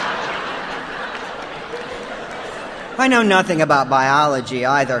 I know nothing about biology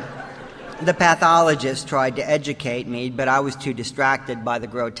either. The pathologist tried to educate me, but I was too distracted by the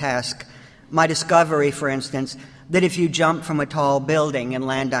grotesque. My discovery, for instance, that if you jump from a tall building and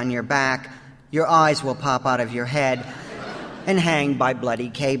land on your back, your eyes will pop out of your head and hang by bloody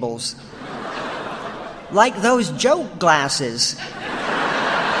cables. Like those joke glasses,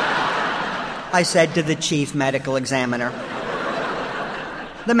 I said to the chief medical examiner.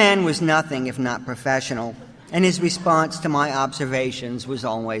 The man was nothing if not professional, and his response to my observations was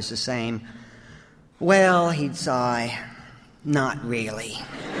always the same. Well, he'd sigh, not really.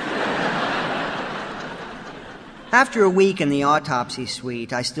 After a week in the autopsy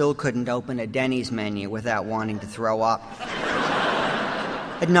suite, I still couldn't open a Denny's menu without wanting to throw up.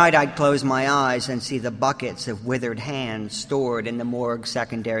 At night, I'd close my eyes and see the buckets of withered hands stored in the morgue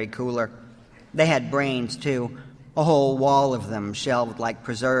secondary cooler. They had brains, too, a whole wall of them shelved like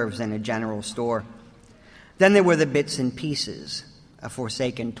preserves in a general store. Then there were the bits and pieces, a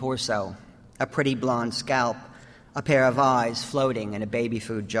forsaken torso, a pretty blonde scalp, a pair of eyes floating in a baby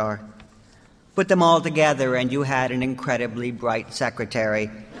food jar. Put them all together and you had an incredibly bright secretary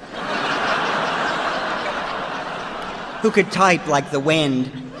who could type like the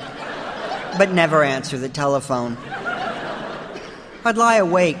wind, but never answer the telephone. I'd lie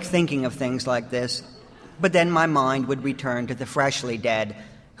awake thinking of things like this, but then my mind would return to the freshly dead,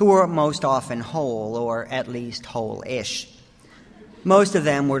 who were most often whole, or at least whole-ish. Most of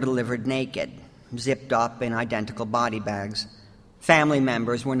them were delivered naked, zipped up in identical body bags. Family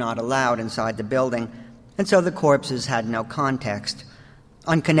members were not allowed inside the building, and so the corpses had no context.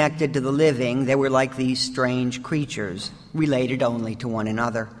 Unconnected to the living, they were like these strange creatures, related only to one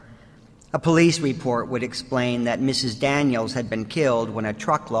another. A police report would explain that Mrs. Daniels had been killed when a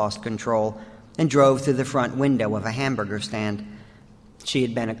truck lost control and drove through the front window of a hamburger stand. She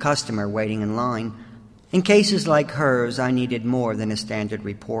had been a customer waiting in line. In cases like hers, I needed more than a standard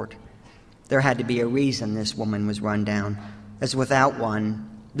report. There had to be a reason this woman was run down, as without one,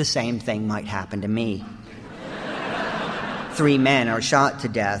 the same thing might happen to me. 3 men are shot to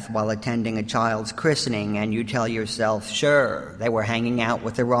death while attending a child's christening, and you tell yourself, sure, they were hanging out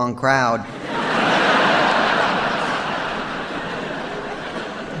with the wrong crowd.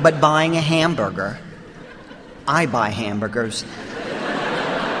 But buying a hamburger, I buy hamburgers.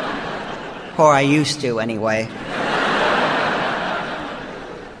 Or I used to, anyway.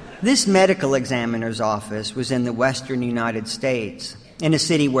 This medical examiner's office was in the western United States, in a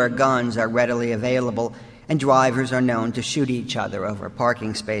city where guns are readily available and drivers are known to shoot each other over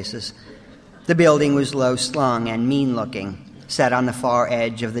parking spaces. The building was low-slung and mean-looking, set on the far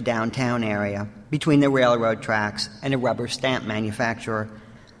edge of the downtown area, between the railroad tracks and a rubber stamp manufacturer.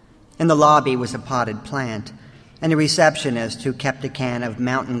 In the lobby was a potted plant, and a receptionist who kept a can of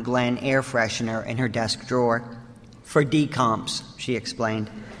Mountain Glen air freshener in her desk drawer. For decomps, she explained,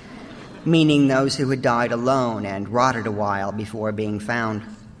 meaning those who had died alone and rotted a while before being found.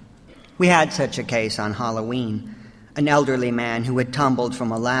 We had such a case on Halloween, an elderly man who had tumbled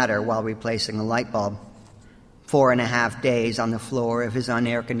from a ladder while replacing a light bulb. 4.5 days on the floor of his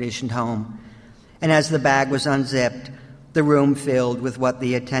unair-conditioned home, and as the bag was unzipped, the room filled with what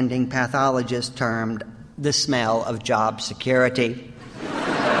the attending pathologist termed the smell of job security.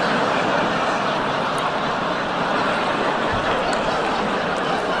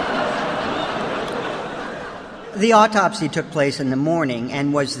 The autopsy took place in the morning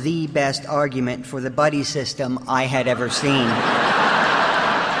and was the best argument for the buddy system I had ever seen.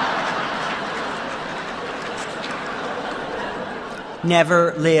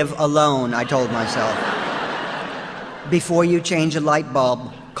 Never live alone, I told myself. Before you change a light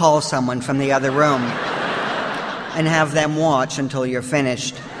bulb, call someone from the other room. and have them watch until you're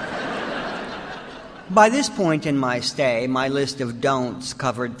finished. By this point in my stay, my list of don'ts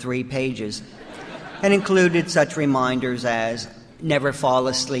covered 3 pages and included such reminders as never fall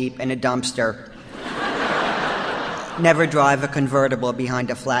asleep in a dumpster, never drive a convertible behind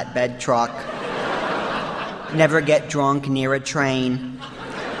a flatbed truck, never get drunk near a train,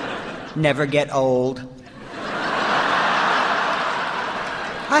 never get old.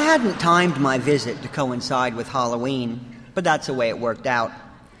 I hadn't timed my visit to coincide with Halloween, but that's the way it worked out.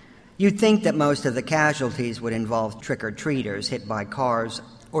 You'd think that most of the casualties would involve trick-or-treaters hit by cars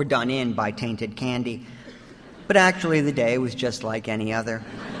or done in by tainted candy, but actually the day was just like any other.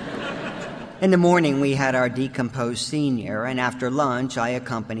 In the morning, we had our decomposed senior, and after lunch, I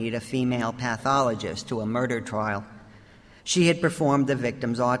accompanied a female pathologist to a murder trial. She had performed the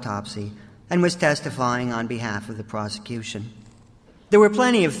victim's autopsy and was testifying on behalf of the prosecution. There were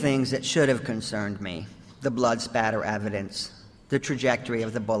plenty of things that should have concerned me: the blood spatter evidence, the trajectory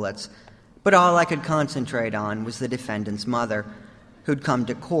of the bullets, but all I could concentrate on was the defendant's mother, who'd come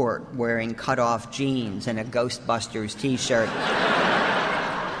to court wearing cut-off jeans and a Ghostbusters t-shirt.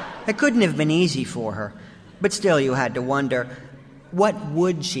 It couldn't have been easy for her, but still you had to wonder, what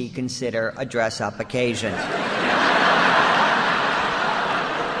would she consider a dress-up occasion?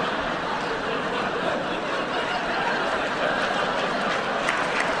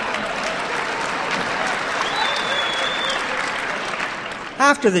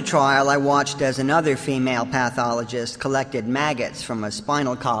 After the trial, I watched as another female pathologist collected maggots from a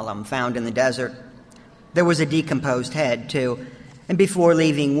spinal column found in the desert. There was a decomposed head, too, and before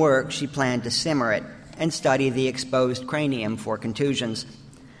leaving work, she planned to simmer it and study the exposed cranium for contusions.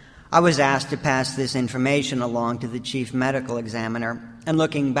 I was asked to pass this information along to the chief medical examiner, and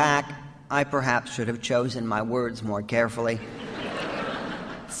looking back, I perhaps should have chosen my words more carefully.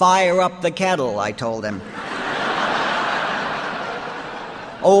 "Fire up the kettle," I told him.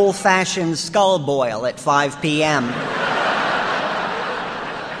 "Old-fashioned skull boil at 5 p.m.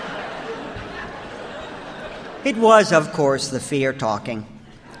 It was, of course, the fear talking.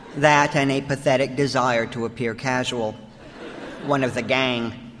 That and a pathetic desire to appear casual. One of the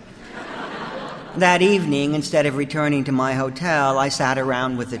gang. That evening, instead of returning to my hotel, I sat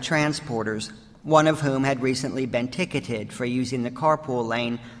around with the transporters, one of whom had recently been ticketed for using the carpool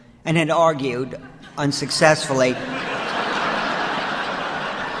lane and had argued, unsuccessfully,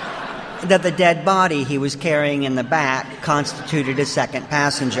 that the dead body he was carrying in the back constituted a second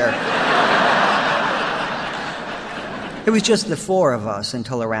passenger. It was just the 4 of us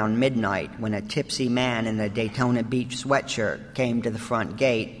until around midnight, when a tipsy man in a Daytona Beach sweatshirt came to the front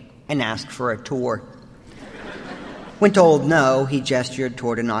gate and asked for a tour. When told no, he gestured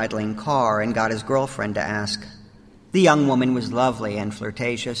toward an idling car and got his girlfriend to ask. The young woman was lovely and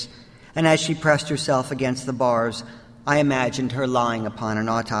flirtatious, and as she pressed herself against the bars, I imagined her lying upon an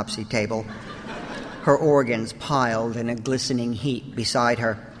autopsy table, her organs piled in a glistening heap beside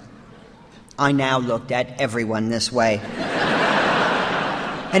her. I now looked at everyone this way,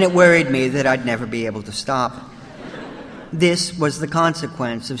 and it worried me that I'd never be able to stop. This was the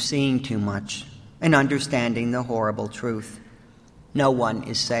consequence of seeing too much and understanding the horrible truth. No one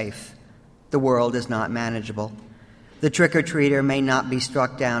is safe. The world is not manageable. The trick-or-treater may not be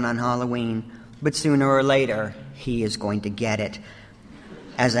struck down on Halloween, but sooner or later, he is going to get it,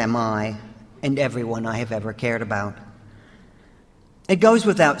 as am I, and everyone I have ever cared about. It goes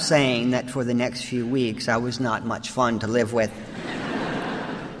without saying that for the next few weeks, I was not much fun to live with.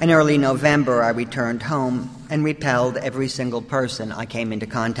 In early November, I returned home and repelled every single person I came into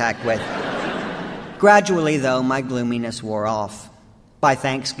contact with. Gradually, though, my gloominess wore off. By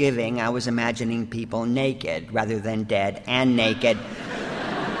Thanksgiving, I was imagining people naked rather than dead and naked,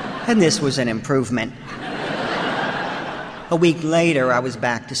 and this was an improvement. A week later, I was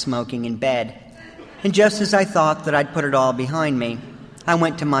back to smoking in bed, and just as I thought that I'd put it all behind me, I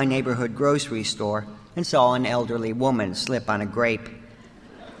went to my neighborhood grocery store and saw an elderly woman slip on a grape.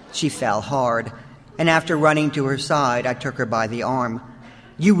 She fell hard, and after running to her side, I took her by the arm.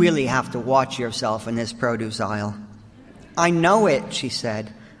 "You really have to watch yourself in this produce aisle." "I know it," she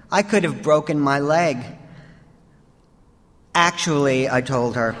said. "I could have broken my leg." "Actually," I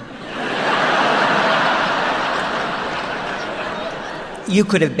told her, "you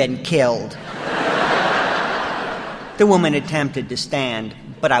could have been killed." The woman attempted to stand,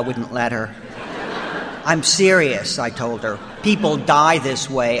 but I wouldn't let her. "I'm serious," I told her. "People die this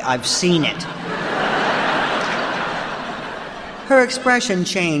way. I've seen it." Her expression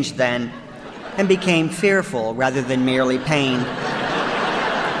changed then and became fearful rather than merely pain.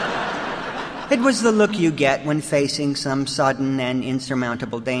 It was the look you get when facing some sudden and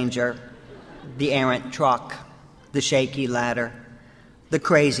insurmountable danger. The errant truck, the shaky ladder, the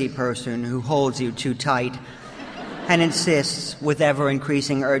crazy person who holds you too tight and insists with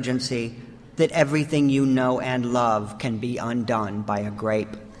ever-increasing urgency that everything you know and love can be undone by a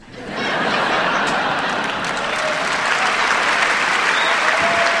grape.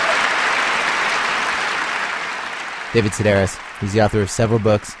 David Sedaris. He's the author of several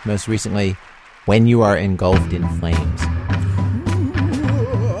books, most recently, When You Are Engulfed in Flames.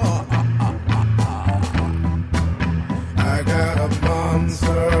 I got a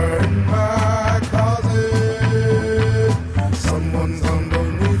monster in my closet. Someone's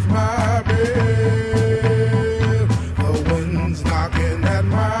underneath my bed. The wind's knocking at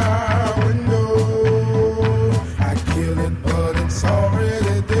my window. I kill it, but it's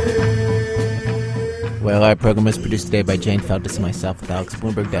already dead. Well, our program was produced today by Jane Feltus and myself, with Alex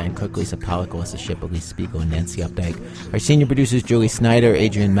Bloomberg, Diane Cook, Lisa Pollack, Alyssa Shipp, Elise Spiegel, and Nancy Updike. Our senior producers, Julie Snyder.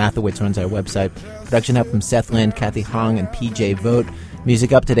 Adrian Mathewitz runs our website. Production help from Seth Lind, Kathy Hong, and PJ Vogt.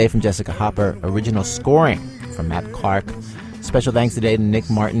 Music up today from Jessica Hopper. Original scoring from Matt Clark. Special thanks today to Nick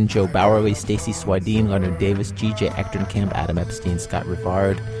Martin, Joe Bowerly, Stacey Swadine, Leonard Davis, G.J. Echterkamp, Adam Epstein, Scott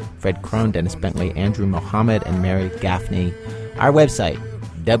Rivard, Fred Krohn, Dennis Bentley, Andrew Mohammed, and Mary Gaffney. Our website,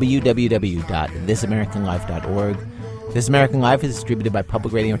 www.thisamericanlife.org. This American Life is distributed by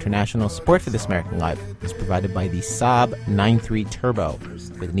Public Radio International. Support for This American Life is provided by the Saab 9.3 Turbo.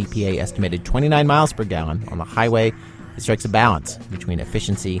 With an EPA estimated 29 miles per gallon on the highway, it strikes a balance between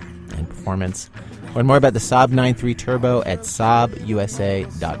efficiency and performance. Learn more about the Saab 9.3 Turbo at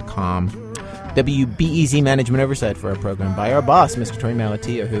SaabUSA.com. WBEZ management oversight for our program by our boss, Mr. Tony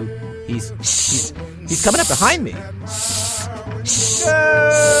Malatia, who he's coming up behind me.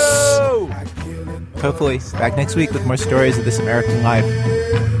 No! Hopefully, back next week with more stories of This American Life.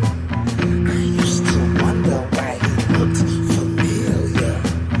 I used to wonder why he looked familiar.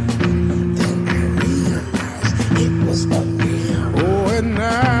 Then I realized it was a real. Oh, and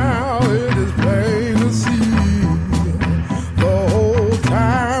now it is plain to see. The whole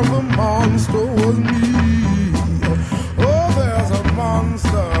time the monster was me. Oh, there's a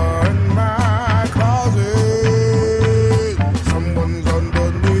monster in my closet. Someone's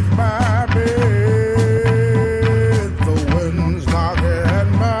underneath my bed. The wind's knocking at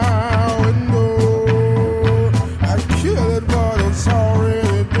my window. I kill it, but it's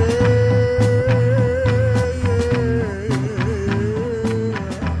already dead.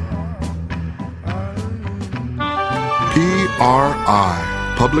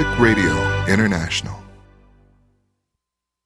 PRI, Public Radio International.